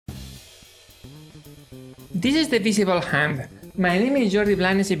This is The Visible Hand. My name is Jordi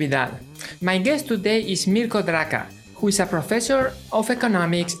Blanes Vidal. My guest today is Mirko Draca, who is a professor of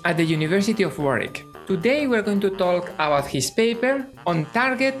economics at the University of Warwick. Today we're going to talk about his paper on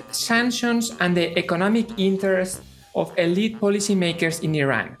target, sanctions, and the economic interests of elite policymakers in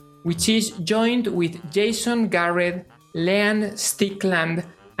Iran, which is joined with Jason Garrett, Leanne Stickland,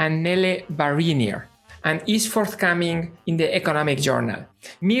 and Nele Barinier, and is forthcoming in the Economic Journal.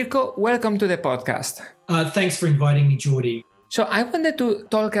 Mirko, welcome to the podcast. Thanks for inviting me, Jordi. So I wanted to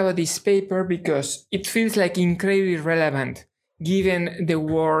talk about this paper because it feels like incredibly relevant given the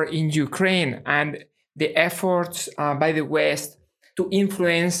war in Ukraine and the efforts by the West to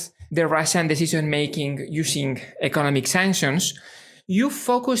influence the Russian decision-making using economic sanctions. You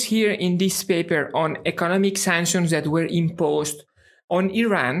focus here in this paper on economic sanctions that were imposed on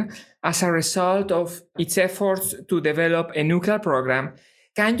Iran as a result of its efforts to develop a nuclear program.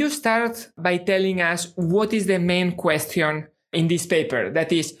 Can you start by telling us what is the main question in this paper? That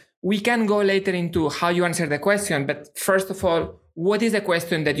is, we can go later into how you answer the question, but first of all, what is the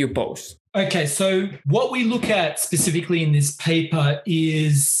question that you pose? Okay, so what we look at specifically in this paper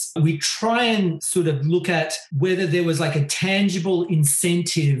is we try and sort of look at whether there was like a tangible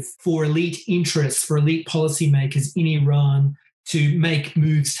incentive for elite interests, for elite policymakers in Iran to make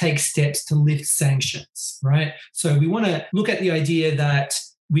moves, take steps to lift sanctions, right? So we want to look at the idea that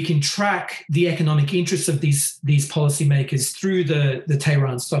we can track the economic interests of these policymakers through the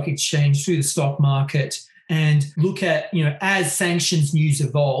Tehran Stock Exchange, through the stock market, and look at, as sanctions news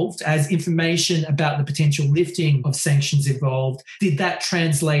evolved, as information about the potential lifting of sanctions evolved, did that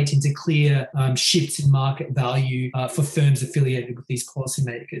translate into clear shifts in market value for firms affiliated with these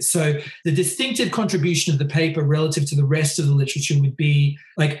policymakers? So the distinctive contribution of the paper relative to the rest of the literature would be,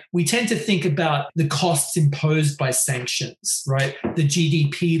 we tend to think about the costs imposed by sanctions, right? The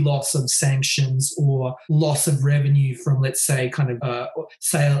GDP loss of sanctions or loss of revenue from, let's say,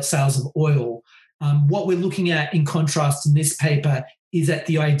 sales of oil. What we're looking at, in contrast in this paper, is at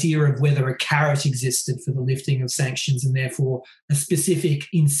the idea of whether a carrot existed for the lifting of sanctions and therefore a specific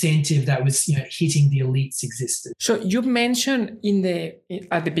incentive that was hitting the elites existed. So you mentioned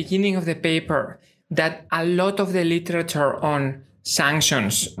at the beginning of the paper that a lot of the literature on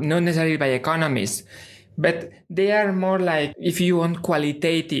sanctions, not necessarily by economists, but they are more like, if you want,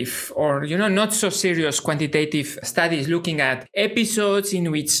 qualitative or, not so serious quantitative studies looking at episodes in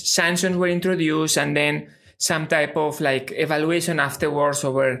which sanctions were introduced and then some type of evaluation afterwards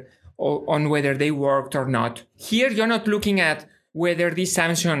on whether they worked or not. Here, you're not looking at whether these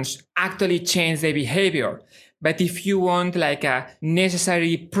sanctions actually change the behavior, but if you want a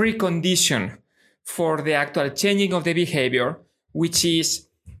necessary precondition for the actual changing of the behavior, which is,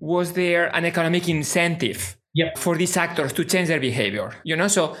 was there an economic incentive for these actors to change their behavior?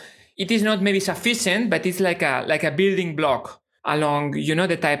 So it is not maybe sufficient, but it's like a building block along,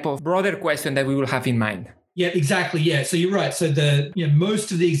 the type of broader question that we will have in mind. Yeah, exactly. Yeah. So you're right. So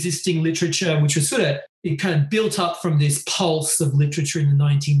most of the existing literature, which was it kind of built up from this pulse of literature in the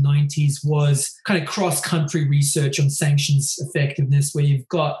 1990s, was kind of cross-country research on sanctions effectiveness, where you've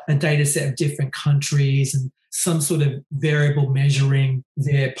got a data set of different countries and some sort of variable measuring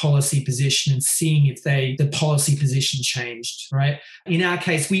their policy position and seeing if the policy position changed, right? In our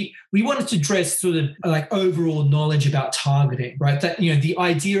case, we wanted to address sort of overall knowledge about targeting, right? That, the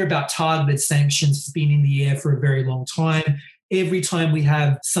idea about targeted sanctions has been in the air for a very long time. Every time we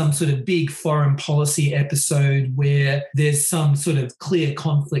have some sort of big foreign policy episode where there's some sort of clear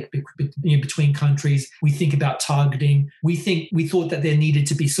conflict between countries, we think about targeting. We thought that there needed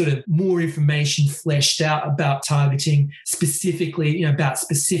to be sort of more information fleshed out about targeting, specifically, about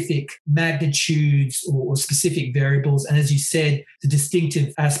specific magnitudes or specific variables. And as you said, the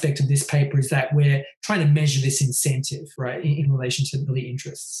distinctive aspect of this paper is that we're trying to measure this incentive, right, in relation to the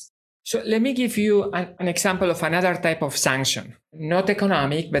interests. So let me give you an example of another type of sanction, not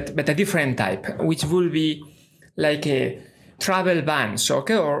economic, but a different type, which will be like a travel bans,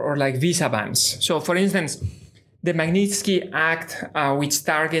 okay, or like visa bans. So for instance, the Magnitsky Act, which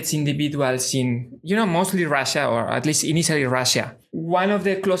targets individuals in, mostly Russia, or at least initially Russia. One of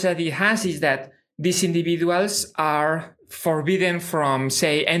the clauses that it has is that these individuals are forbidden from,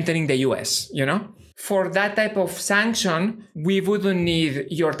 say, entering the US, For that type of sanction, we wouldn't need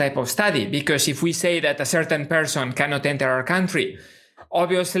your type of study, because if we say that a certain person cannot enter our country,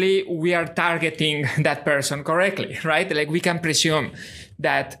 obviously we are targeting that person correctly, right? We can presume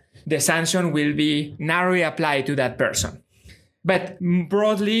that the sanction will be narrowly applied to that person. But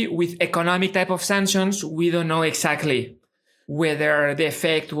broadly, with economic type of sanctions, we don't know exactly whether the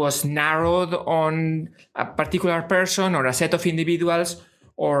effect was narrowed on a particular person or a set of individuals,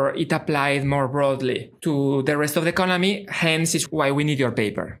 or it applied more broadly to the rest of the economy. Hence is why we need your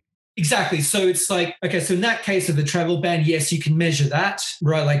paper. Exactly. So it's like, okay, so in that case of the travel ban, yes, you can measure that,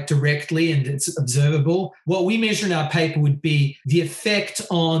 right, like directly, and it's observable. What we measure in our paper would be the effect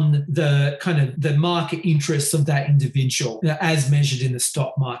on the kind of the market interests of that individual as measured in the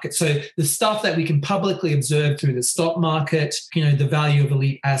stock market. So the stuff that we can publicly observe through the stock market, the value of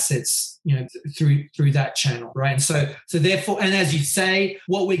elite assets, through that channel, right? And so therefore, and as you say,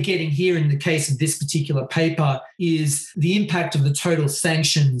 what we're getting here in the case of this particular paper is the impact of the total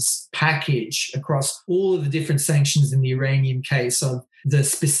sanctions package across all of the different sanctions in the Iranian case, of the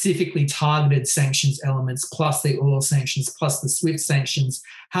specifically targeted sanctions elements, plus the oil sanctions, plus the SWIFT sanctions,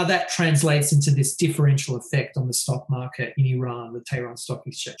 how that translates into this differential effect on the stock market in Iran, the Tehran Stock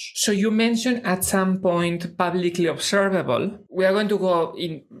Exchange. So you mentioned at some point publicly observable. We are going to go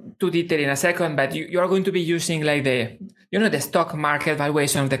into detail in a second, but you are going to be using like the stock market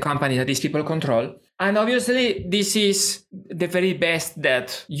valuation of the company that these people control. And obviously, this is the very best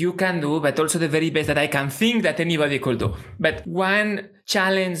that you can do, but also the very best that I can think that anybody could do. But one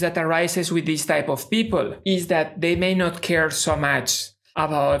challenge that arises with this type of people is that they may not care so much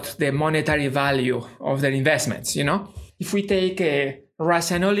about the monetary value of their investments. If we take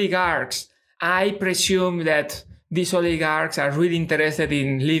Russian oligarchs, I presume that these oligarchs are really interested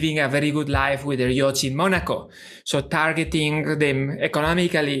in living a very good life with their yachts in Monaco. So targeting them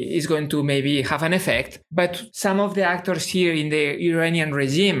economically is going to maybe have an effect. But some of the actors here in the Iranian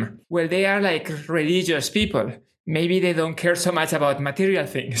regime, well, they are like religious people. Maybe they don't care so much about material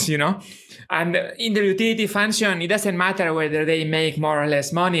things, And in the utility function, it doesn't matter whether they make more or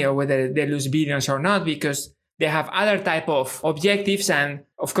less money or whether they lose billions or not, because they have other type of objectives. And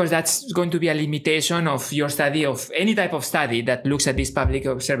of course, that's going to be a limitation of your study, of any type of study that looks at these public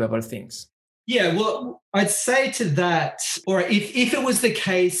observable things. Yeah, well, I'd say to that, or if it was the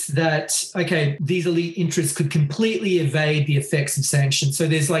case that, okay, these elite interests could completely evade the effects of sanctions. So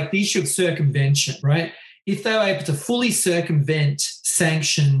there's like the issue of circumvention, right? If they were able to fully circumvent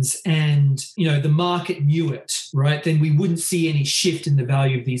sanctions and, the market knew it, right, then we wouldn't see any shift in the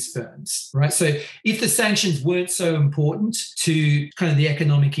value of these firms, right? So if the sanctions weren't so important to kind of the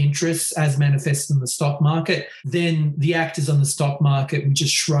economic interests as manifested in the stock market, then the actors on the stock market would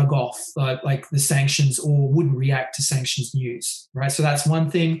just shrug off like the sanctions or wouldn't react to sanctions news, right? So that's one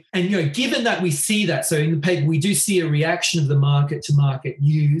thing. And, given that we see that, so in the paper, we do see a reaction of the market to market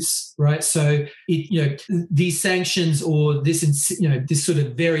news, right? So these sanctions or this sort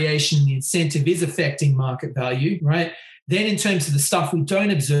of variation in the incentive is affecting market value, right? Then in terms of the stuff we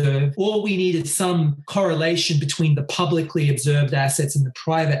don't observe, all we need is some correlation between the publicly observed assets and the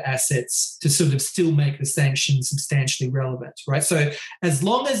private assets to sort of still make the sanctions substantially relevant, right? So as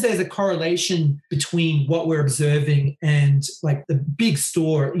long as there's a correlation between what we're observing and like the big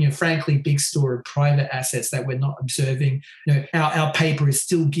store, frankly, big store of private assets that we're not observing, our paper is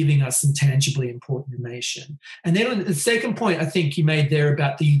still giving us some tangibly important information. And then on the second point I think you made there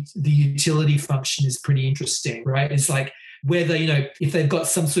about the utility function is pretty interesting, right? It's like, whether, if they've got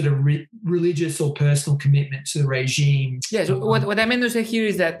some sort of religious or personal commitment to the regime. Yes, what I meant to say here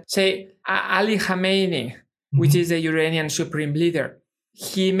is that, say, Ali Khamenei, which is the Iranian supreme leader,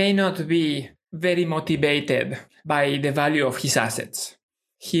 he may not be very motivated by the value of his assets.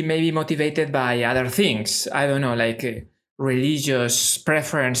 He may be motivated by other things. I don't know, like religious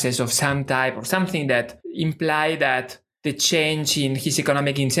preferences of some type or something that imply that the change in his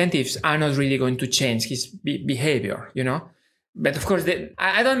economic incentives are not really going to change his behavior, But of course,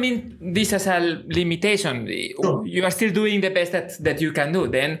 I don't mean this as a limitation. Sure. You are still doing the best that you can do.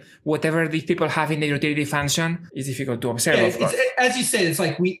 Then whatever these people have in the utility function is difficult to observe, of course. As you said, it's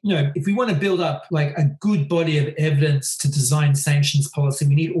like if we want to build up like a good body of evidence to design sanctions policy,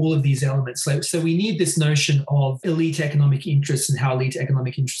 we need all of these elements. So we need this notion of elite economic interests and how elite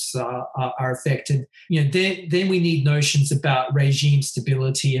economic interests are affected. Then we need notions about regime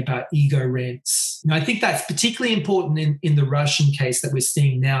stability, about ego rents. I think that's particularly important in the Russian case that we're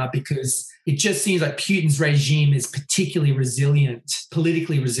seeing now, because it just seems like Putin's regime is particularly resilient,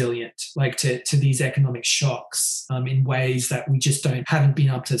 politically resilient, like to these economic shocks in ways that we just haven't been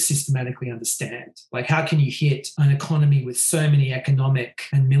able to systematically understand. Like, how can you hit an economy with so many economic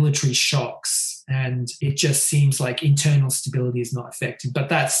and military shocks, and it just seems like internal stability is not affected? But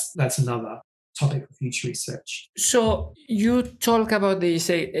that's another topic for future research. So you talk about these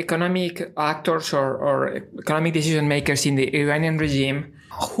economic actors or economic decision makers in the Iranian regime.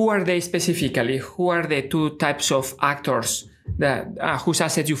 Who are they specifically? Who are the two types of actors that whose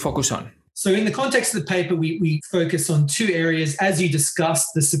assets you focus on? So in the context of the paper, we focus on two areas, as you discussed,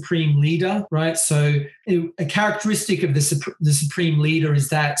 the supreme leader, right? So a characteristic of the supreme leader is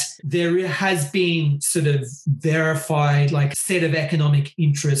that there has been sort of verified like set of economic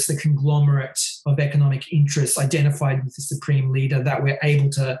interests, the conglomerate of economic interests identified with the supreme leader that we're able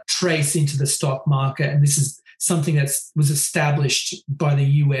to trace into the stock market. And this is something that was established by the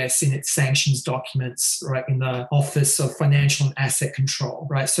US in its sanctions documents, right, in the Office of Financial and Asset Control,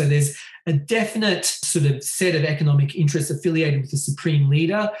 right? So there's a definite sort of set of economic interests affiliated with the supreme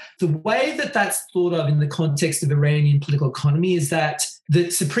leader. The way that that's thought of in the context of Iranian political economy is that the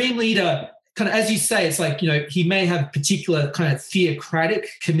supreme leader, kind of, as you say, it's like, he may have particular kind of theocratic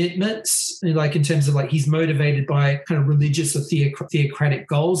commitments, like in terms of like he's motivated by kind of religious or theocratic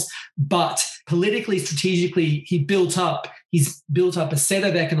goals, but politically, strategically, he's built up a set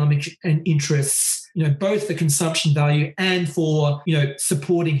of economic interests, both for consumption value and for,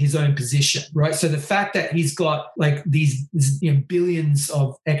 supporting his own position, right? So the fact that he's got like these billions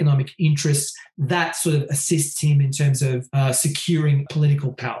of economic interests, that sort of assists him in terms of securing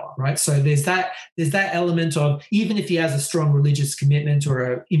political power, right? So there's that element of, even if he has a strong religious commitment or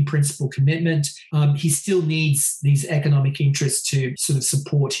an in principle commitment, he still needs these economic interests to sort of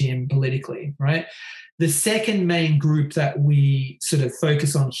support him politically, right? The second main group that we sort of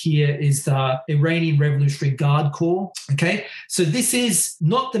focus on here is the Iranian Revolutionary Guard Corps. Okay, so this is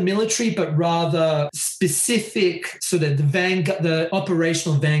not the military, but rather specific sort of the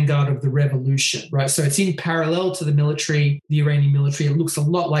operational vanguard of the revolution, right? So it's in parallel to the military, the Iranian military. It looks a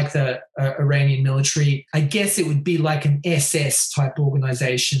lot like the Iranian military. I guess it would be like an SS type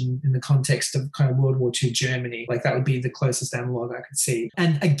organization in the context of kind of World War II Germany. Like that would be the closest analog I could see.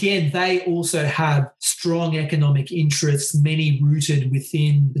 And again, they also have strong economic interests, many rooted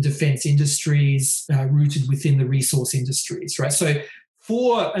within the defense industries, rooted within the resource industries, right? So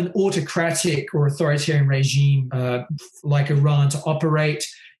for an autocratic or authoritarian regime like Iran to operate,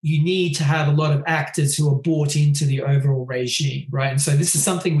 you need to have a lot of actors who are bought into the overall regime, right? And so this is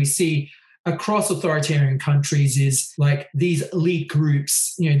something we see across authoritarian countries, is like these elite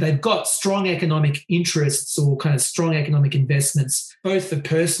groups, they've got strong economic interests or kind of strong economic investments, both for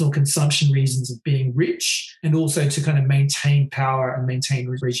personal consumption reasons of being rich and also to kind of maintain power and maintain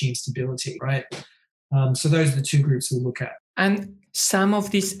regime stability, right? So those are the two groups we look at. And some of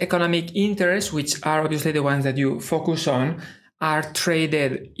these economic interests, which are obviously the ones that you focus on, are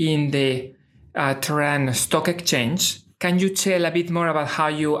traded in the Tehran Stock Exchange. Can you tell a bit more about how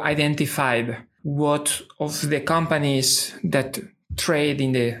you identified what of the companies that trade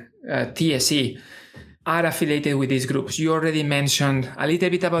in the TSE are affiliated with these groups? You already mentioned a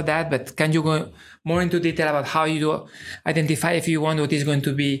little bit about that, but can you go more into detail about how you identify, if you want, what is going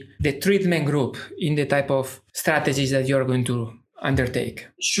to be the treatment group in the type of strategies that you're going to undertake?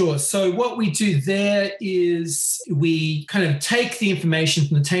 Sure. So what we do there is we kind of take the information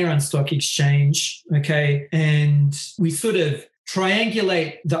from the Tehran Stock Exchange, okay, and we sort of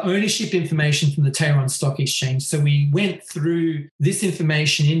triangulate the ownership information from the Tehran Stock Exchange. So we went through this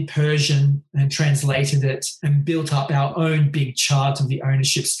information in Persian and translated it and built up our own big chart of the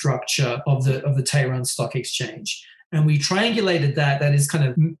ownership structure of the Tehran Stock Exchange. And we triangulated that is kind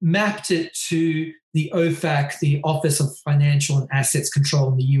of mapped it to the OFAC, the Office of Financial and Assets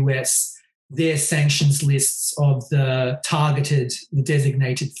Control in the US, their sanctions lists of the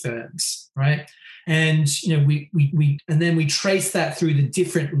designated firms, right? And then we trace that through the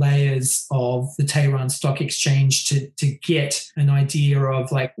different layers of the Tehran Stock Exchange to get an idea of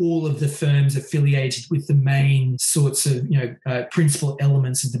like all of the firms affiliated with the main sorts of principal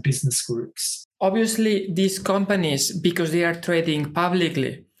elements of the business groups. Obviously, these companies, because they are trading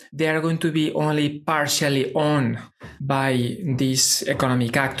publicly, they are going to be only partially owned by these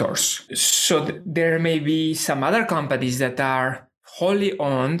economic actors. So there may be some other companies that are wholly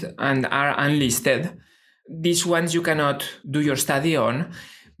owned and are unlisted. These ones you cannot do your study on.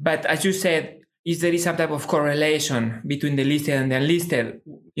 But as you said, if there is some type of correlation between the listed and the unlisted,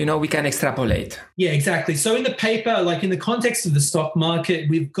 we can extrapolate. Yeah, exactly. So in the paper, like in the context of the stock market,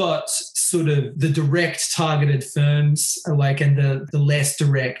 we've got sort of the direct targeted firms, and the less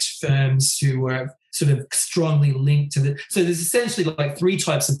direct firms who are sort of strongly linked to so there's essentially like three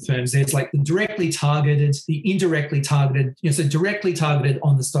types of firms. There's like the directly targeted, the indirectly targeted, so directly targeted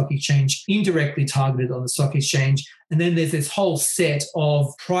on the stock exchange, indirectly targeted on the stock exchange. And then there's this whole set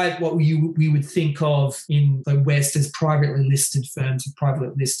of what we would think of in the West as privately listed firms with privately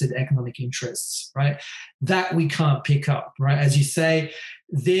listed economic interests, right? That we can't pick up, right? As you say,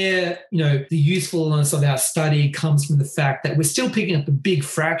 the usefulness of our study comes from the fact that we're still picking up a big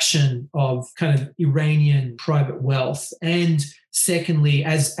fraction of kind of Iranian private wealth. And Secondly,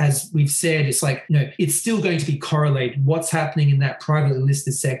 as we've said, it's like, it's still going to be correlated. What's happening in that privately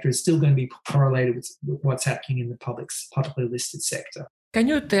listed sector is still going to be correlated with what's happening in the publicly listed sector. Can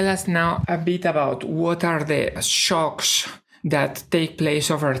you tell us now a bit about what are the shocks that take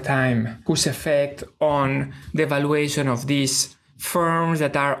place over time, whose effect on the valuation of these firms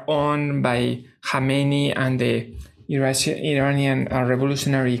that are owned by Khamenei and the Iranian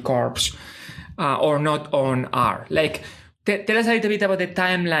Revolutionary Corps or not owned are? Like, tell us a little bit about the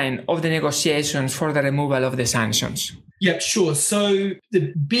timeline of the negotiations for the removal of the sanctions. Yeah, sure. So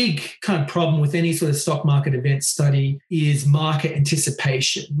the big kind of problem with any sort of stock market event study is market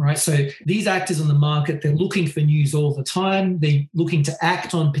anticipation, right? So these actors on the market, they're looking for news all the time. They're looking to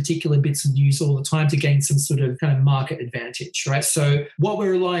act on particular bits of news all the time to gain some sort of kind of market advantage, right? So what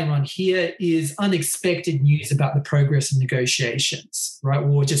we're relying on here is unexpected news about the progress of negotiations, right?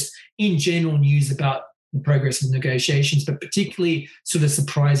 Or just in general news about the progress of negotiations, but particularly sort of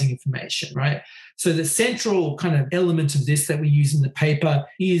surprising information, right? So the central kind of element of this that we use in the paper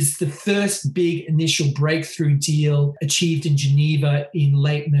is the first big initial breakthrough deal achieved in Geneva in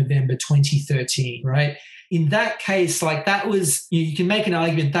late November 2013, right? In that case, like that was, you can make an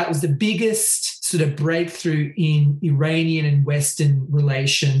argument that was the biggest sort of breakthrough in Iranian and Western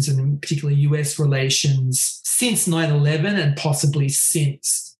relations, and in particular US relations, since 9/11 and possibly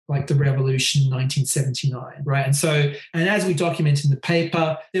since like the revolution in 1979, right? And as we document in the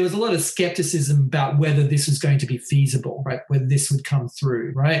paper, there was a lot of skepticism about whether this was going to be feasible, right? Whether this would come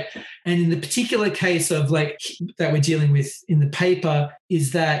through, right? And in the particular case of like that we're dealing with in the paper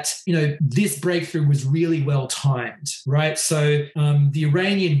is that, this breakthrough was really well timed, right? So the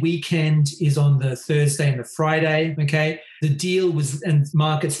Iranian weekend is on the Thursday and the Friday, okay? The deal was, and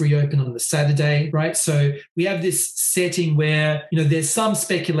markets reopen on the Saturday, right? So we have this setting where, there's some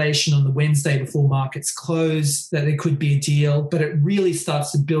speculation on the Wednesday before markets close that there could be a deal, but it really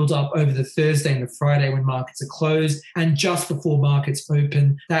starts to build up over the Thursday and the Friday when markets are closed. And just before markets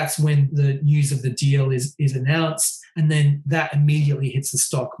open, that's when the news of the deal is announced. And then that immediately hits the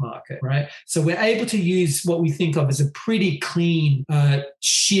stock market, right? So we're able to use what we think of as a pretty clean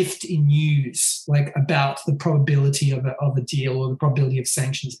shift in news, like about the probability of a deal or the probability of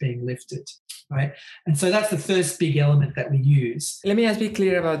sanctions being lifted, right? And so that's the first big element that we use. Let me just be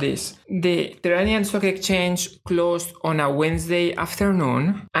clear about this. The Iranian Stock Exchange closed on a Wednesday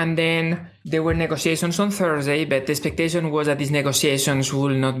afternoon, and then there were negotiations on Thursday, but the expectation was that these negotiations will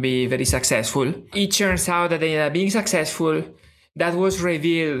not be very successful. It turns out that they ended up being successful. That was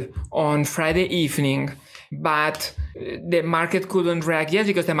revealed on Friday evening, but the market couldn't react yet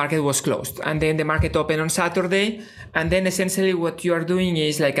because the market was closed. And then the market opened on Saturday. And then essentially what you are doing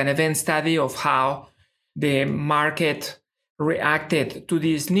is like an event study of how the market reacted to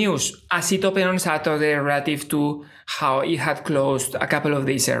this news as it opened on Saturday relative to how it had closed a couple of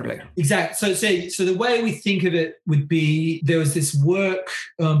days earlier. Exactly. So the way we think of it would be, there was this work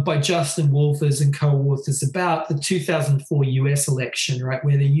by Justin Wolfers and co-authors about the 2004 US election, right,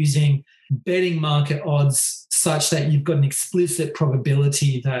 where they're using betting market odds such that you've got an explicit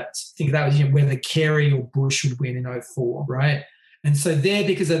probability that, I think that was whether Kerry or Bush would win in 2004, right? And so there,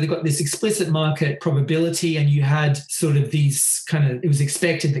 because they've got this explicit market probability and you had sort of these it was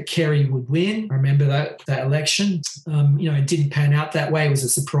expected that Kerry would win. I remember that election. It didn't pan out that way. It was a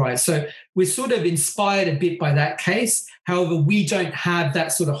surprise. So we're sort of inspired a bit by that case. However, we don't have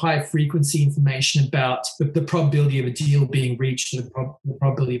that sort of high frequency information about the probability of a deal being reached or the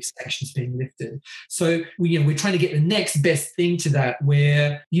probability of sanctions being lifted. So we're trying to get the next best thing to that,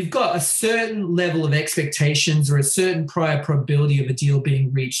 where you've got a certain level of expectations or a certain prior probability of a deal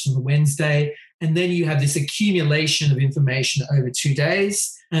being reached on the Wednesday. And then you have this accumulation of information over 2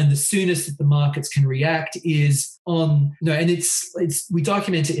 days. And the soonest that the markets can react is on, and it's we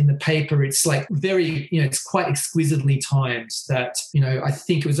document it in the paper. It's like very, it's quite exquisitely timed that, I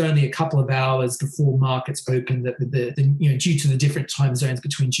think it was only a couple of hours before markets opened that due to the different time zones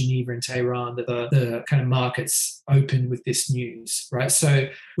between Geneva and Tehran, that the kind of markets opened with this news, right? So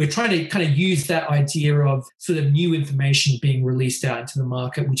we're trying to kind of use that idea of sort of new information being released out into the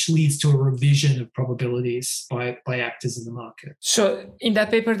market, which leads to a revision of probabilities by actors in the market. So in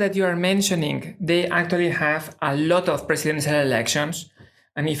that paper that you are mentioning, they actually have a lot of presidential elections.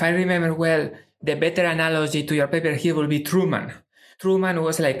 And if I remember well, the better analogy to your paper here will be Truman. Truman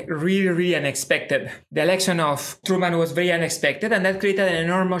was like really, really unexpected. The election of Truman was very unexpected, and that created an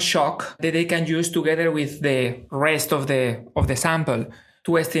enormous shock that they can use together with the rest of the sample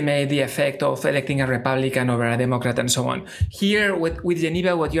to estimate the effect of electing a Republican over a Democrat and so on. Here with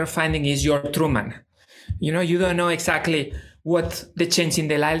Geneva, what you're finding is your Truman. You don't know exactly what the change in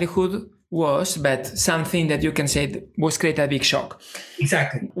the livelihood was, but something that you can say was created a big shock.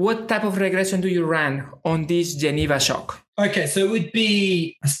 Exactly. What type of regression do you run on this Geneva shock? Okay, so it would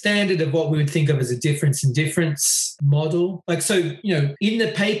be a standard of what we would think of as a difference in difference model. In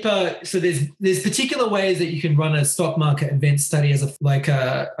the paper, so there's particular ways that you can run a stock market event study as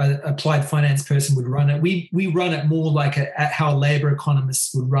a applied finance person would run it. We run it more like how labor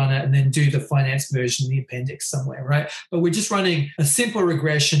economists would run it, and then do the finance version in the appendix somewhere, right? But we're just running a simple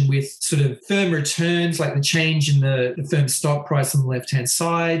regression with sort of firm returns, like the change in the firm's stock price on the left-hand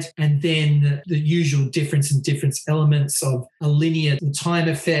side, and then the usual difference in difference elements of a linear time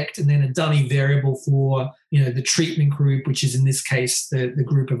effect, and then a dummy variable for the treatment group, which is in this case the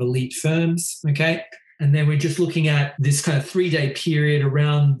group of elite firms. Okay. And then we're just looking at this kind of 3-day period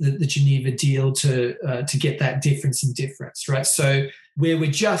around the Geneva deal to get that difference in difference, right? So where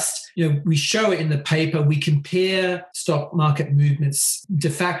we're just, we show it in the paper, we compare stock market movements. De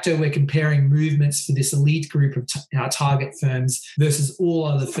facto, we're comparing movements for this elite group of our target firms versus all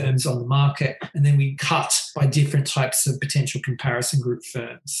other firms on the market. And then we cut by different types of potential comparison group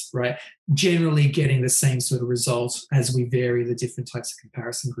firms, right? Generally getting the same sort of result as we vary the different types of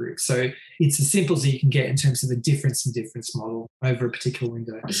comparison groups. So it's as simple as you can get in terms of a difference in difference model over a particular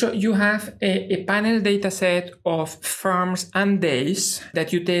window. So you have a panel data set of firms and days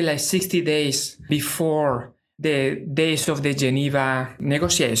that you take like 60 days before the days of the Geneva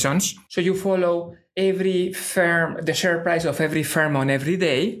negotiations. So you follow every firm, the share price of every firm on every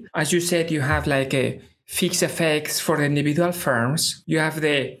day. As you said, you have like a fixed effects for the individual firms. You have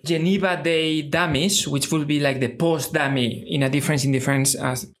the Geneva day dummies, which will be like the post dummy in a difference in difference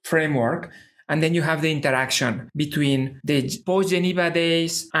framework. And then you have the interaction between the post-Geneva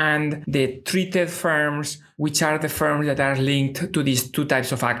days and the treated firms, which are the firms that are linked to these two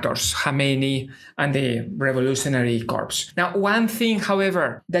types of actors, Khamenei and the Revolutionary Corps. Now, one thing,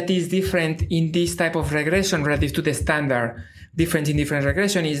 however, that is different in this type of regression relative to the standard difference in difference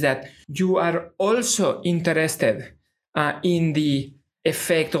regression is that you are also interested in the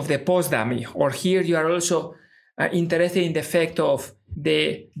effect of the post-dummy, or here you are also interested in the effect of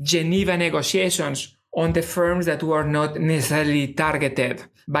the Geneva negotiations on the firms that were not necessarily targeted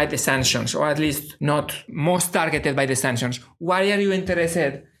by the sanctions, or at least not most targeted by the sanctions. Why are you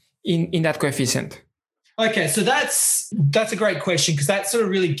interested in that coefficient? Okay, so that's a great question, because that sort of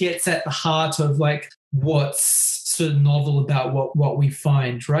really gets at the heart of like what's sort of novel about what we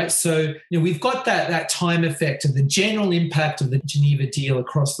find, right? So we've got that time effect of the general impact of the Geneva deal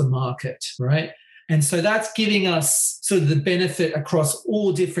across the market, right? And so that's giving us sort of the benefit across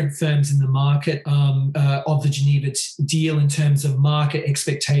all different firms in the market of the Geneva deal in terms of market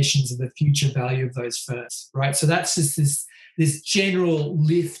expectations of the future value of those firms, right? So that's just this general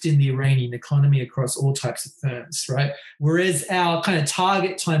lift in the Iranian economy across all types of firms, right? Whereas our kind of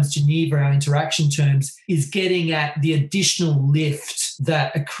target times Geneva, our interaction terms, is getting at the additional lift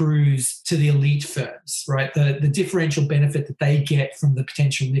that accrues to the elite firms, right? The differential benefit that they get from the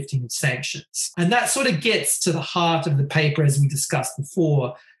potential lifting of sanctions. And that sort of gets to the heart of the paper, as we discussed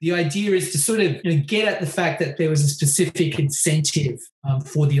before. The idea is to sort of get at the fact that there was a specific incentive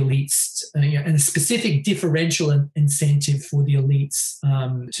for the elites and a specific differential incentive for the elites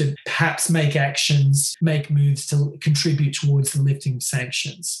to perhaps make moves to contribute towards the lifting of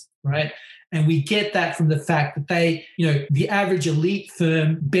sanctions, right? And we get that from the fact that the average elite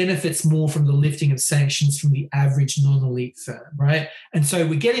firm benefits more from the lifting of sanctions from the average non-elite firm, right? And so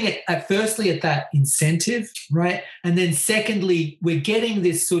we're getting it firstly at that incentive, right? And then secondly, we're getting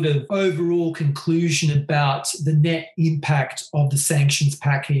this sort of overall conclusion about the net impact of the sanctions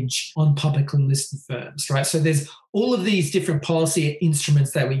package on publicly listed firms, right? So there's all of these different policy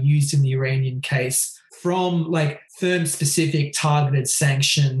instruments that were used in the Iranian case, from like firm-specific targeted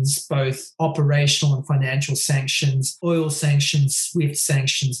sanctions, both operational and financial sanctions, oil sanctions, SWIFT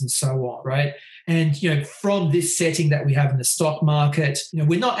sanctions, and so on, right? And, from this setting that we have in the stock market,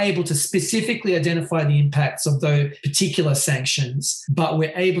 we're not able to specifically identify the impacts of those particular sanctions, but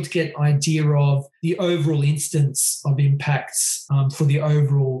we're able to get an idea of the overall instance of impacts for the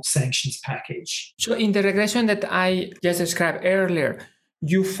overall sanctions package. So in the regression that I just described earlier,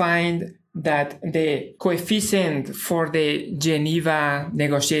 you find that the coefficient for the Geneva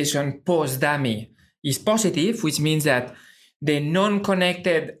negotiation post-dummy is positive, which means that the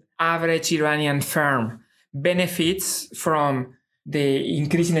non-connected average Iranian firm benefits from the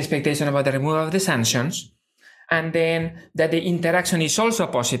increasing expectation about the removal of the sanctions, and then that the interaction is also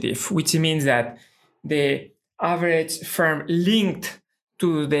positive, which means that the average firm linked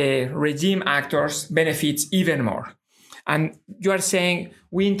to the regime actors benefits even more. And you are saying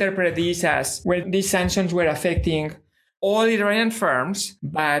we interpret this as, well, these sanctions were affecting all Iranian firms,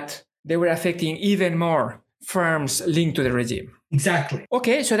 but they were affecting even more firms linked to the regime. Exactly.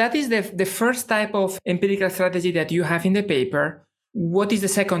 Okay, so that is the first type of empirical strategy that you have in the paper. What is the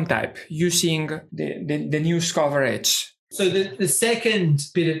second type, using the news coverage? So the second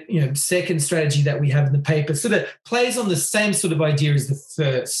bit of, second strategy that we have in the paper sort of plays on the same sort of idea as the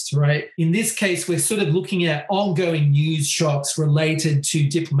first, right? In this case, we're sort of looking at ongoing news shocks related to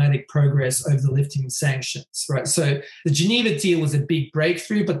diplomatic progress over the lifting of sanctions, right? So the Geneva deal was a big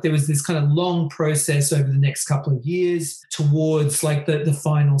breakthrough, but there was this kind of long process over the next couple of years towards like the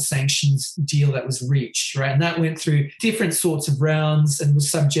final sanctions deal that was reached, right? And that went through different sorts of rounds and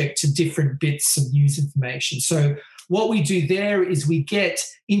was subject to different bits of news information. So what we do there is we get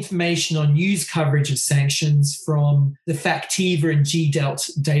information on news coverage of sanctions from the Factiva and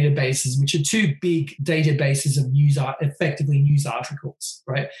GDELT databases, which are two big databases of effectively news articles,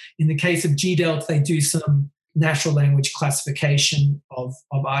 right? In the case of GDELT, they do some natural language classification of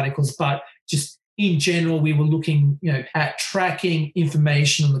articles, but just in general, we were looking, at tracking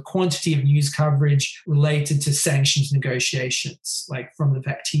information on the quantity of news coverage related to sanctions negotiations, like from the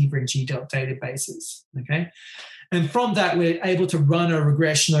Factiva and GDELT databases, okay? And from that, we're able to run a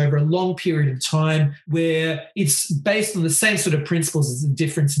regression over a long period of time where it's based on the same sort of principles as the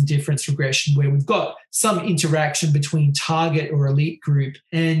difference in difference regression, where we've got some interaction between target or elite group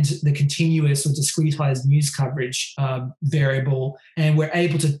and the continuous or discretized news coverage variable. And we're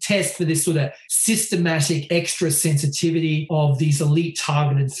able to test for this sort of systematic extra sensitivity of these elite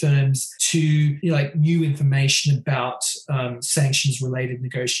targeted firms to new information about sanctions related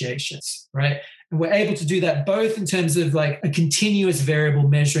negotiations, right? And we're able to do that both in terms of like a continuous variable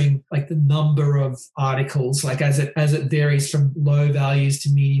measuring like the number of articles, like as it varies from low values to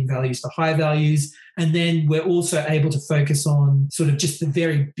medium values to high values. And then we're also able to focus on sort of just the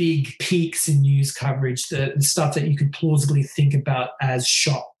very big peaks in news coverage, the stuff that you could plausibly think about as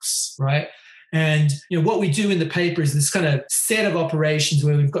shocks, right? And what we do in the paper is this kind of set of operations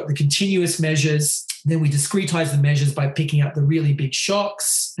where we've got the continuous measures, then we discretize the measures by picking up the really big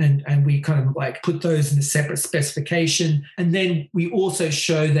shocks and we kind of like put those in a separate specification. And then we also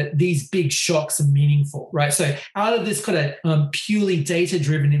show that these big shocks are meaningful, right? So out of this kind of purely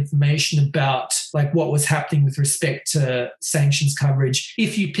data-driven information about like what was happening with respect to sanctions coverage,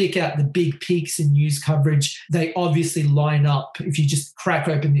 if you pick out the big peaks in news coverage, they obviously line up. If you just crack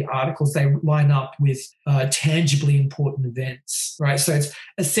open the articles, they line up with tangibly important events, right? So it's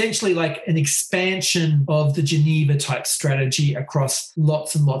essentially like an expansion of the Geneva type strategy across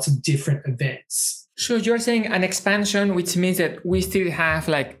lots and lots of different events. So you're saying an expansion, which means that we still have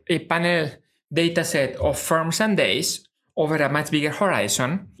like a panel data set of firms and days over a much bigger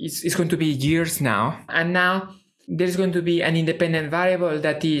horizon. It's going to be years now. And now there's going to be an independent variable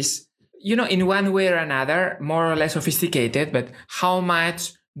that is, in one way or another, more or less sophisticated, but how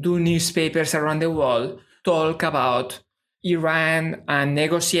much do newspapers around the world talk about Iran and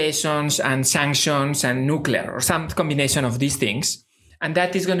negotiations and sanctions and nuclear, or some combination of these things? And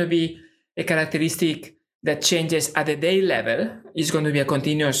that is going to be a characteristic that changes at the day level. It's going to be a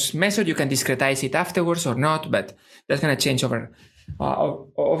continuous measure. You can discretize it afterwards or not, but that's going to change over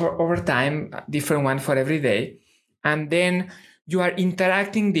time, different one for every day. And then you are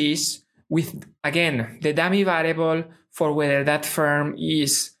interacting this with, again, the dummy variable for whether that firm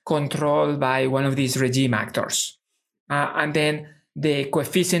is controlled by one of these regime actors. And then the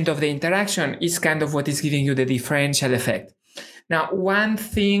coefficient of the interaction is kind of what is giving you the differential effect. Now, one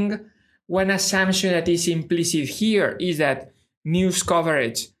assumption that is implicit here is that news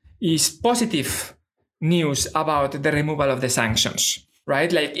coverage is positive news about the removal of the sanctions,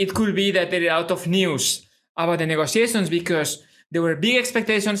 right? Like it could be that there are a lot of news about the negotiations because there were big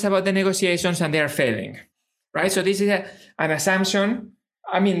expectations about the negotiations and they are failing, right? So this is an assumption,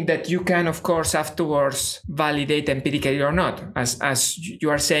 that you can, of course, afterwards validate empirically or not. As you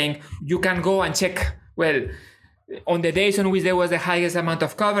are saying, you can go and check, well, on the days on which there was the highest amount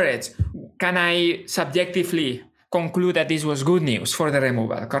of coverage, can I subjectively conclude that this was good news for the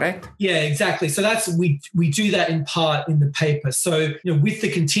removal, correct? Yeah, exactly. So we do that in part in the paper. So with the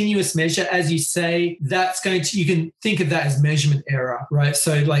continuous measure, as you say, you can think of that as measurement error, right?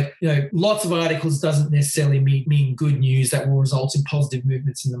 So lots of articles doesn't necessarily mean good news that will result in positive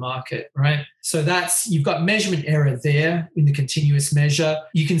movements in the market, right? So you've got measurement error there in the continuous measure.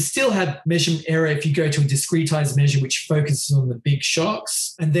 You can still have measurement error if you go to a discretized measure which focuses on the big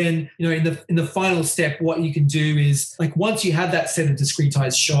shocks. And then in the final step, what you can do is like once you have that set of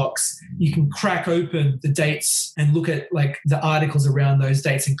discretized shocks, you can crack open the dates and look at like the articles around those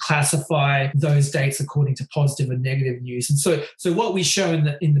dates and classify those dates according to positive and negative news. And so what we show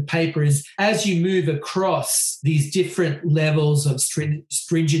in the paper is as you move across these different levels of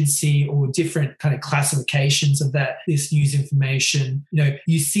stringency or different kind of classifications of this news information,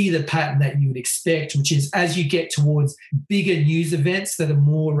 you see the pattern that you would expect, which is as you get towards bigger news events that are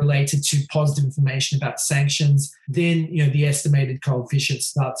more related to positive information about sanctions, then the estimated coefficient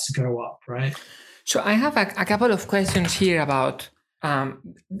starts to go up, right? So I have a couple of questions here about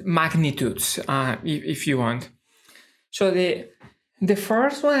magnitudes, if you want. So the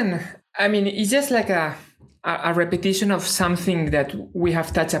first one, I mean, it's just like a repetition of something that we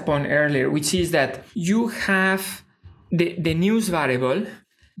have touched upon earlier, which is that you have the news variable,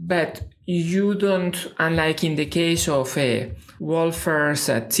 but you don't, unlike in the case of Wolfers,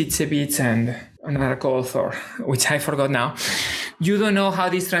 Zitzewitz, and another co-author, which I forgot now, you don't know how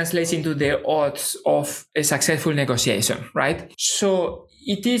this translates into the odds of a successful negotiation, right? So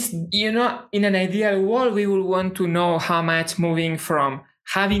it is, in an ideal world, we will want to know how much moving from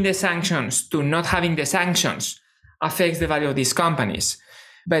having the sanctions to not having the sanctions affects the value of these companies.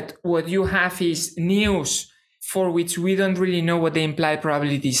 But what you have is news for which we don't really know what the implied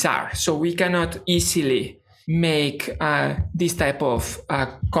probabilities are. So we cannot easily make this type of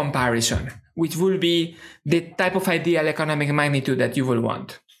comparison, which will be the type of ideal economic magnitude that you will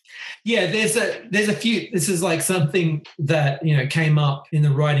want. Yeah, there's a few. This is like something that came up in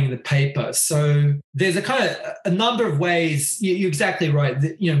the writing of the paper. So there's a number of ways. You're exactly right.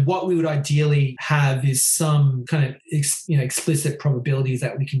 That, what we would ideally have is some kind of explicit probabilities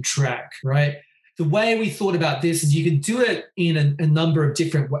that we can track, right? The way we thought about this is you can do it in a number of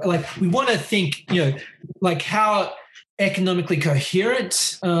different ways. Like we want to think, like how economically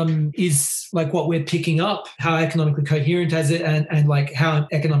coherent is like what we're picking up, how economically coherent is it, and like how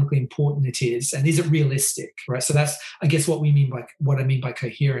economically important it is, and is it realistic, right? So that's, I guess, what I mean by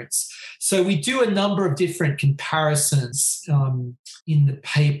coherence. So we do a number of different comparisons in the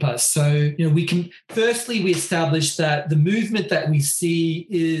paper. So we establish that the movement that we see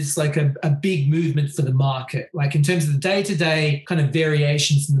is like a big movement for the market. Like in terms of the day-to-day kind of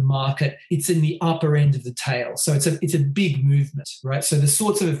variations in the market, it's in the upper end of the tail. So it's a big movement, right? So the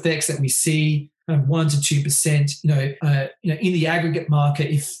sorts of effects that we see, 1 to 2%, in the aggregate market,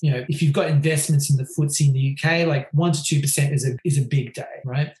 if you've got investments in the FTSE in the UK, like 1 to 2% is a big day,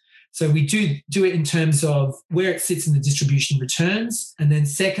 right? So we do it in terms of where it sits in the distribution returns. And then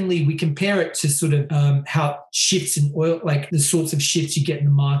secondly, we compare it to sort of how shifts in oil, like the sorts of shifts you get in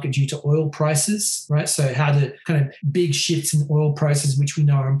the market due to oil prices, right? So how the kind of big shifts in oil prices, which we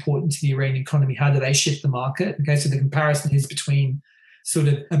know are important to the Iranian economy, how do they shift the market? Okay, so the comparison is between sort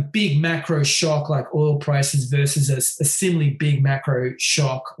of a big macro shock like oil prices versus a similarly big macro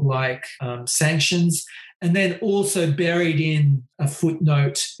shock like sanctions. And then also buried in a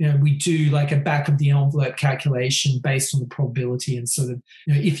footnote, we do like a back of the envelope calculation based on the probability and sort of,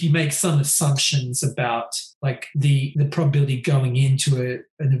 if you make some assumptions about like the probability going into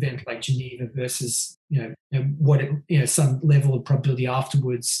an event like Geneva versus, some level of probability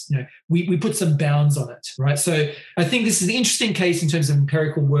afterwards, we put some bounds on it, right? So I think this is an interesting case in terms of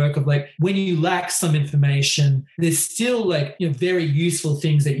empirical work of like when you lack some information, there's still like, very useful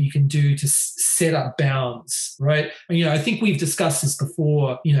things that you can do to set up bounds, right? And, I think we've discussed this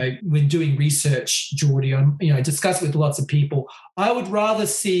before, when doing research, Geordie, I discuss it with lots of people. I would rather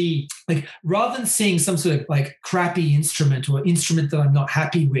see, like, rather than seeing some sort of like crappy instrument or instrument that I'm not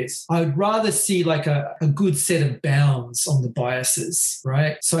happy with, I would rather see like a good set of bounds on the biases,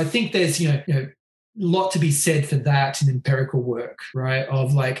 right? So I think there's, lot to be said for that in empirical work, right?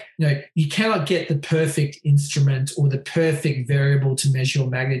 Of like, you cannot get the perfect instrument or the perfect variable to measure your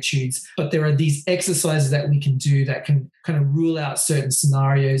magnitudes, but there are these exercises that we can do that can kind of rule out certain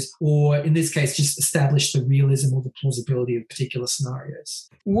scenarios, or in this case, just establish the realism or the plausibility of particular scenarios.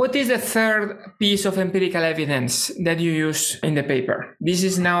 What is the third piece of empirical evidence that you use in the paper? This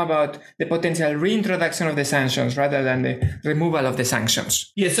is now about the potential reintroduction of the sanctions rather than the removal of the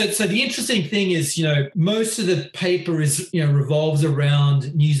sanctions. Yeah, so the interesting thing is, most of the paper is, revolves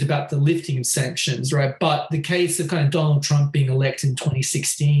around news about the lifting of sanctions, right? But the case of kind of Donald Trump being elected in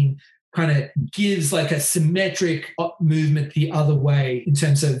 2016 kind of gives like a symmetric movement the other way in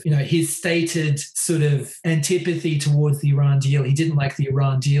terms of, his stated sort of antipathy towards the Iran deal. He didn't like the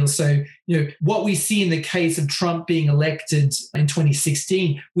Iran deal. So, what we see in the case of Trump being elected in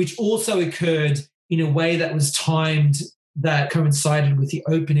 2016, which also occurred in a way that was timed, that coincided with the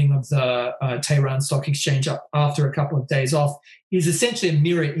opening of the Tehran Stock Exchange after a couple of days off, is essentially a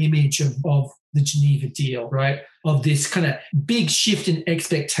mirror image of the Geneva deal, right? Of this kind of big shift in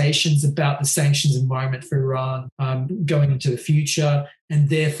expectations about the sanctions environment for Iran going into the future, and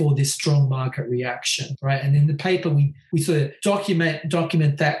therefore this strong market reaction, right? And in the paper, we sort of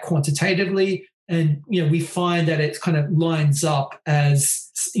document that quantitatively, and we find that it kind of lines up as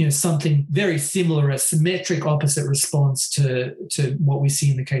something very similar, a symmetric opposite response to what we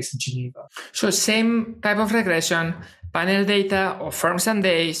see in the case of Geneva. So same type of regression, panel data of firms and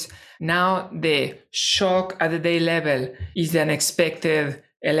days. Now the shock at the day level is the unexpected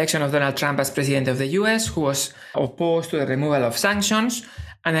election of Donald Trump as president of the US, who was opposed to the removal of sanctions.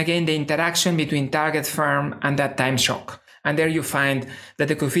 And again, the interaction between target firm and that time shock. And there you find that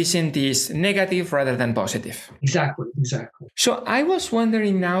the coefficient is negative rather than positive. Exactly. So I was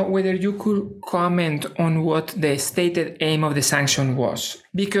wondering now whether you could comment on what the stated aim of the sanction was.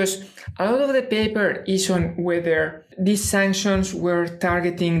 Because a lot of the paper is on whether these sanctions were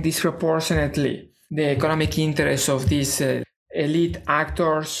targeting disproportionately the economic interests of these elite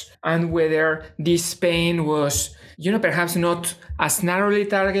actors, and whether this pain was perhaps not as narrowly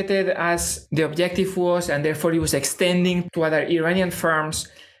targeted as the objective was, and therefore it was extending to other Iranian firms.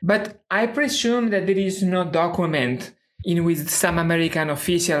 But I presume that there is no document in which some American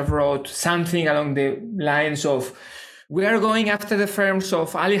official wrote something along the lines of, we are going after the firms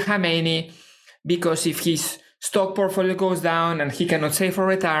of Ali Khamenei because if his stock portfolio goes down and he cannot save for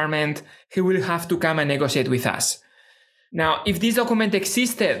retirement, he will have to come and negotiate with us. Now, if this document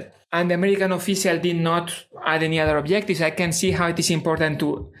existed, and the American official did not add any other objectives, I can see how it is important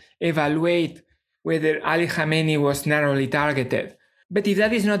to evaluate whether Ali Khamenei was narrowly targeted. But if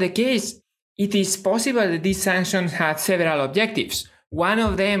that is not the case, it is possible that these sanctions had several objectives. One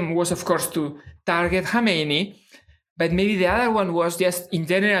of them was, of course, to target Khamenei, but maybe the other one was just in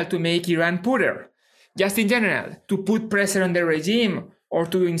general to make Iran poorer, just in general, to put pressure on the regime or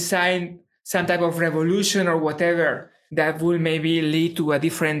to incite some type of revolution or whatever that will maybe lead to a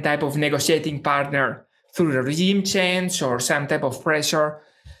different type of negotiating partner through the regime change or some type of pressure.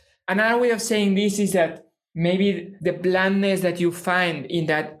 Another way of saying this is that maybe the bluntness that you find in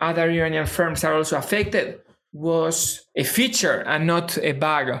that other Iranian firms are also affected was a feature and not a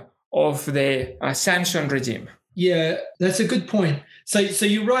bug of the sanction regime. Yeah, that's a good point. So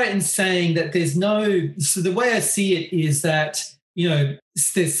you're right in saying that so the way I see it is that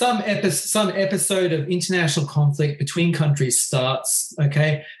there's some episode of international conflict between countries starts,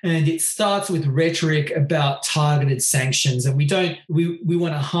 okay, and it starts with rhetoric about targeted sanctions, and we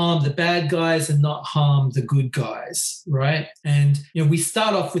want to harm the bad guys and not harm the good guys, right? And we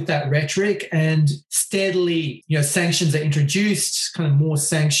start off with that rhetoric, and steadily, sanctions are introduced, kind of more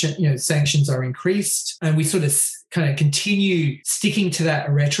sanctions are increased, and we sort of kind of continue sticking to that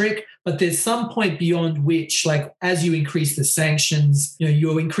rhetoric. But there's some point beyond which, like, as you increase the sanctions,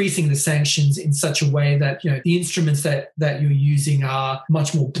 you're increasing the sanctions in such a way that, the instruments that you're using are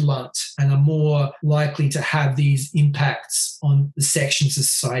much more blunt and are more likely to have these impacts on the sections of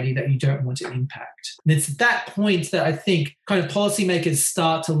society that you don't want to impact. And it's at that point that I think kind of policymakers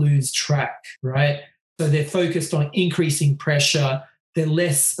start to lose track, right? So they're focused on increasing pressure. They're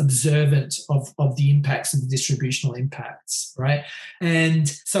less observant of the impacts and the distributional impacts, right? And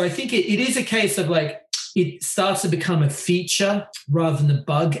so I think it is a case of like, it starts to become a feature rather than a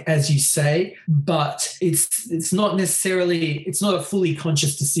bug, as you say, but it's not a fully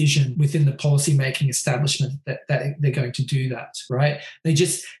conscious decision within the policymaking establishment that they're going to do that, right?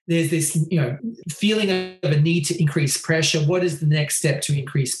 There's this, feeling of a need to increase pressure. What is the next step to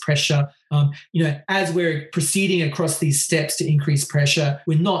increase pressure? As we're proceeding across these steps to increase pressure,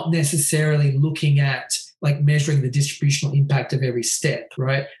 we're not necessarily looking at like measuring the distributional impact of every step,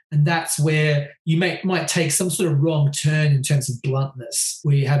 right? And that's where you might take some sort of wrong turn in terms of bluntness,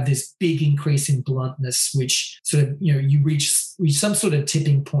 where you have this big increase in bluntness, which sort of, you reach some sort of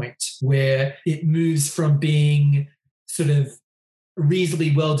tipping point where it moves from being sort of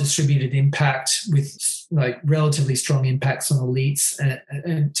reasonably well-distributed impact with like relatively strong impacts on elites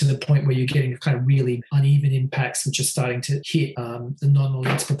and to the point where you're getting kind of really uneven impacts, which are starting to hit the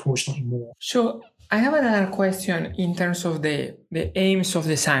non-elites proportionally more. So I have another question in terms of the aims of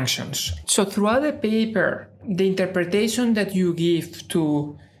the sanctions. So throughout the paper, the interpretation that you give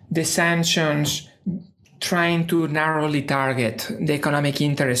to the sanctions trying to narrowly target the economic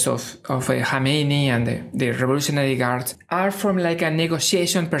interests of Khamenei and the Revolutionary Guards are from like a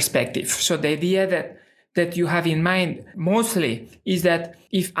negotiation perspective. So the idea that you have in mind mostly is that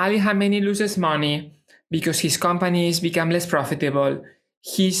if Ali Khamenei loses money because his companies become less profitable,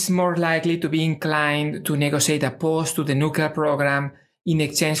 he's more likely to be inclined to negotiate a pause to the nuclear program in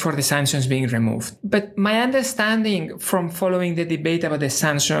exchange for the sanctions being removed. But my understanding from following the debate about the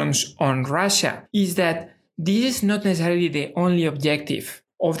sanctions on Russia is that this is not necessarily the only objective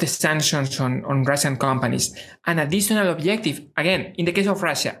of the sanctions on Russian companies. An additional objective, again, in the case of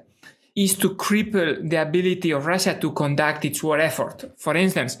Russia, is to cripple the ability of Russia to conduct its war effort. For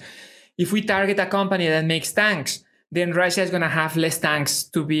instance, if we target a company that makes tanks, then Russia is going to have less tanks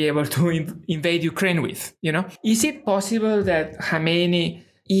to be able to invade Ukraine with, Is it possible that Khamenei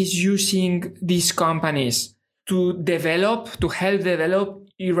is using these companies to help develop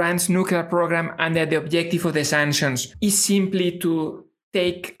Iran's nuclear program, and that the objective of the sanctions is simply to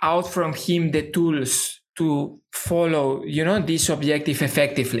take out from him the tools to follow, this objective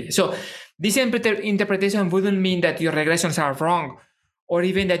effectively? So this interpretation wouldn't mean that your regressions are wrong, or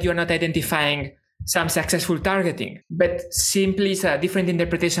even that you're not identifying some successful targeting, but simply it's a different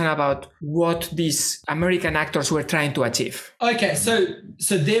interpretation about what these American actors were trying to achieve. Okay, so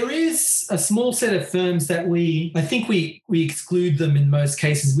there is a small set of firms that I think we exclude them in most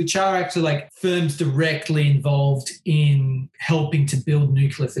cases, which are actually like firms directly involved in helping to build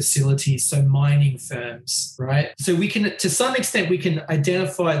nuclear facilities, so mining firms, right? So we can, to some extent, we can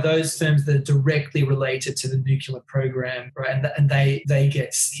identify those firms that are directly related to the nuclear program, right? And they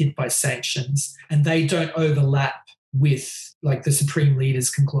get hit by sanctions, and they don't overlap with like the Supreme Leaders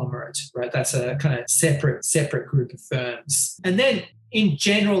conglomerate, right? That's a kind of separate group of firms. And then in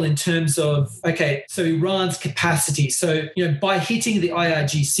general, in terms of, okay, so Iran's capacity. So, by hitting the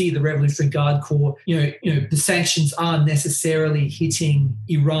IRGC, the Revolutionary Guard Corps, the sanctions aren't necessarily hitting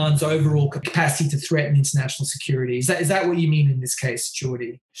Iran's overall capacity to threaten international security. Is that what you mean in this case,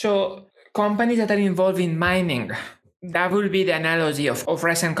 Jordi? So companies that are involved in mining, that will be the analogy of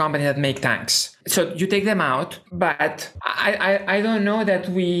Russian companies that make tanks. So you take them out, but I don't know that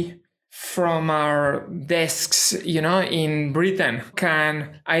we, from our desks, in Britain,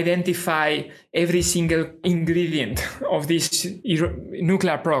 can identify every single ingredient of these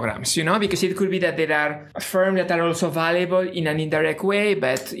nuclear programs, because it could be that there are firms that are also valuable in an indirect way,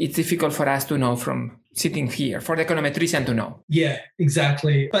 but it's difficult for us to know from sitting here, for the econometrician to know. Yeah,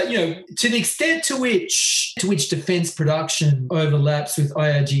 exactly. But, to the extent to which defense production overlaps with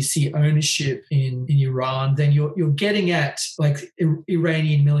IRGC ownership in Iran, then you're getting at like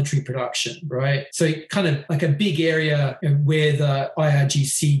Iranian military production, right? So kind of like a big area where the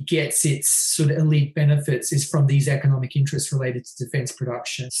IRGC gets its sort of elite benefits is from these economic interests related to defense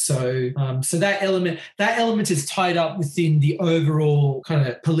production. So that element is tied up within the overall kind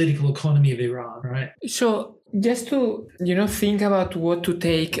of political economy of Iran, right? So just to, think about what to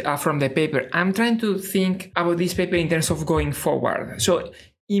take from the paper, I'm trying to think about this paper in terms of going forward. So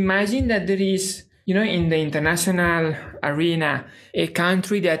imagine that there is, in the international arena, a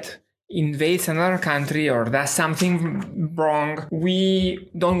country that invades another country or does something wrong. We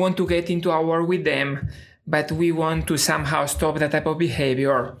don't want to get into a war with them, but we want to somehow stop that type of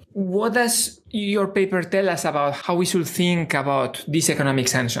behavior. What does your paper tell us about how we should think about these economic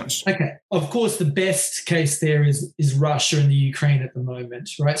sanctions? Okay. Of course, the best case there is Russia and the Ukraine at the moment,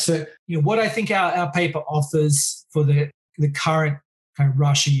 right? So, what I think our paper offers for the current kind of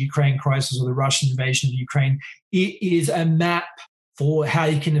Russia-Ukraine crisis or the Russian invasion of Ukraine, it is a map for how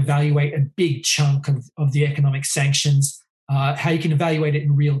you can evaluate a big chunk of the economic sanctions, how you can evaluate it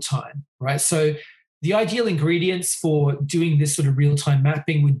in real time, right? So the ideal ingredients for doing this sort of real-time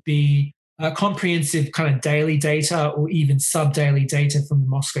mapping would be comprehensive kind of daily data or even sub-daily data from the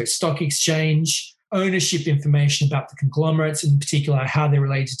Moscow Stock Exchange, ownership information about the conglomerates, in particular how they're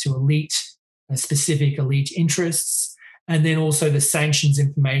related to specific elite interests, and then also the sanctions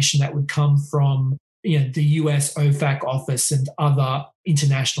information that would come from the US OFAC office and other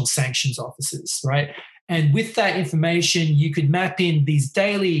international sanctions offices, right? And with that information, you could map in these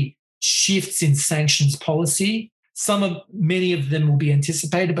daily shifts in sanctions policy. Many of them will be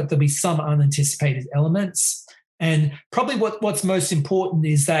anticipated, but there'll be some unanticipated elements. And probably what's most important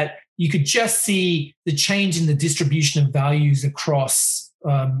is that you could just see the change in the distribution of values across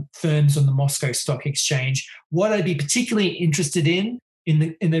firms on the Moscow Stock Exchange. What I'd be particularly interested in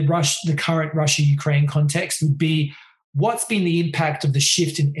the current Russia-Ukraine context would be what's been the impact of the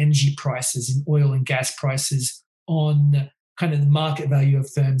shift in energy prices, in oil and gas prices, on kind of the market value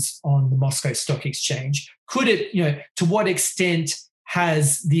of firms on the Moscow Stock Exchange. Could it, to what extent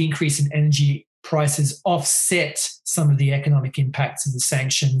has the increase in energy prices offset some of the economic impacts of the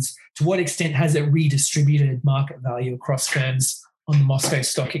sanctions? To what extent has it redistributed market value across firms on the Moscow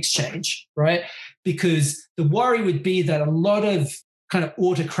Stock Exchange, right? Because the worry would be that a lot of kind of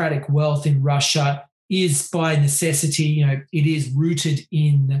autocratic wealth in Russia is by necessity, it is rooted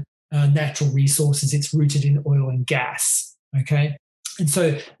in natural resources. It's rooted in oil and gas, okay? And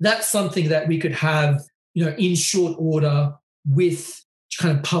so that's something that we could have, in short order with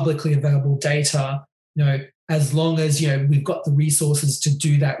kind of publicly available data, as long as, we've got the resources to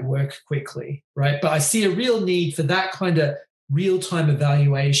do that work quickly, right? But I see a real need for that kind of real-time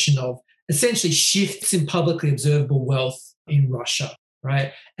evaluation of essentially shifts in publicly observable wealth in Russia,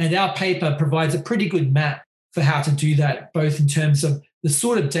 right? And our paper provides a pretty good map for how to do that, both in terms of the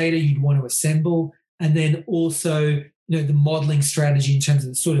sort of data you'd want to assemble and then also, the modeling strategy in terms of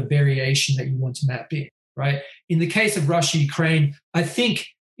the sort of variation that you want to map in, right? In the case of Russia, Ukraine, I think,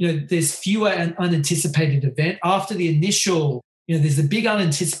 there's fewer and unanticipated event. After the initial, there's a big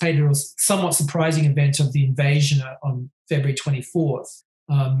unanticipated or somewhat surprising event of the invasion on February 24th.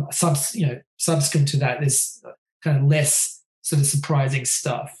 Subsequent to that, there's kind of less sort of surprising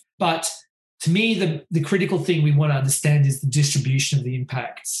stuff. But to me, the critical thing we want to understand is the distribution of the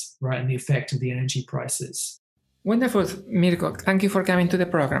impacts, right, and the effect of the energy prices. Wonderful, Mirko. Thank you for coming to the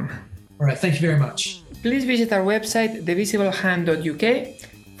program. All right, thank you very much. Please visit our website, thevisibleHand.uk,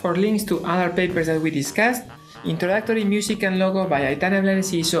 for links to other papers that we discussed, introductory music and logo by Aitana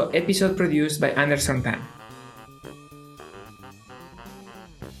Blanes Iso, episode produced by Anderson Tan.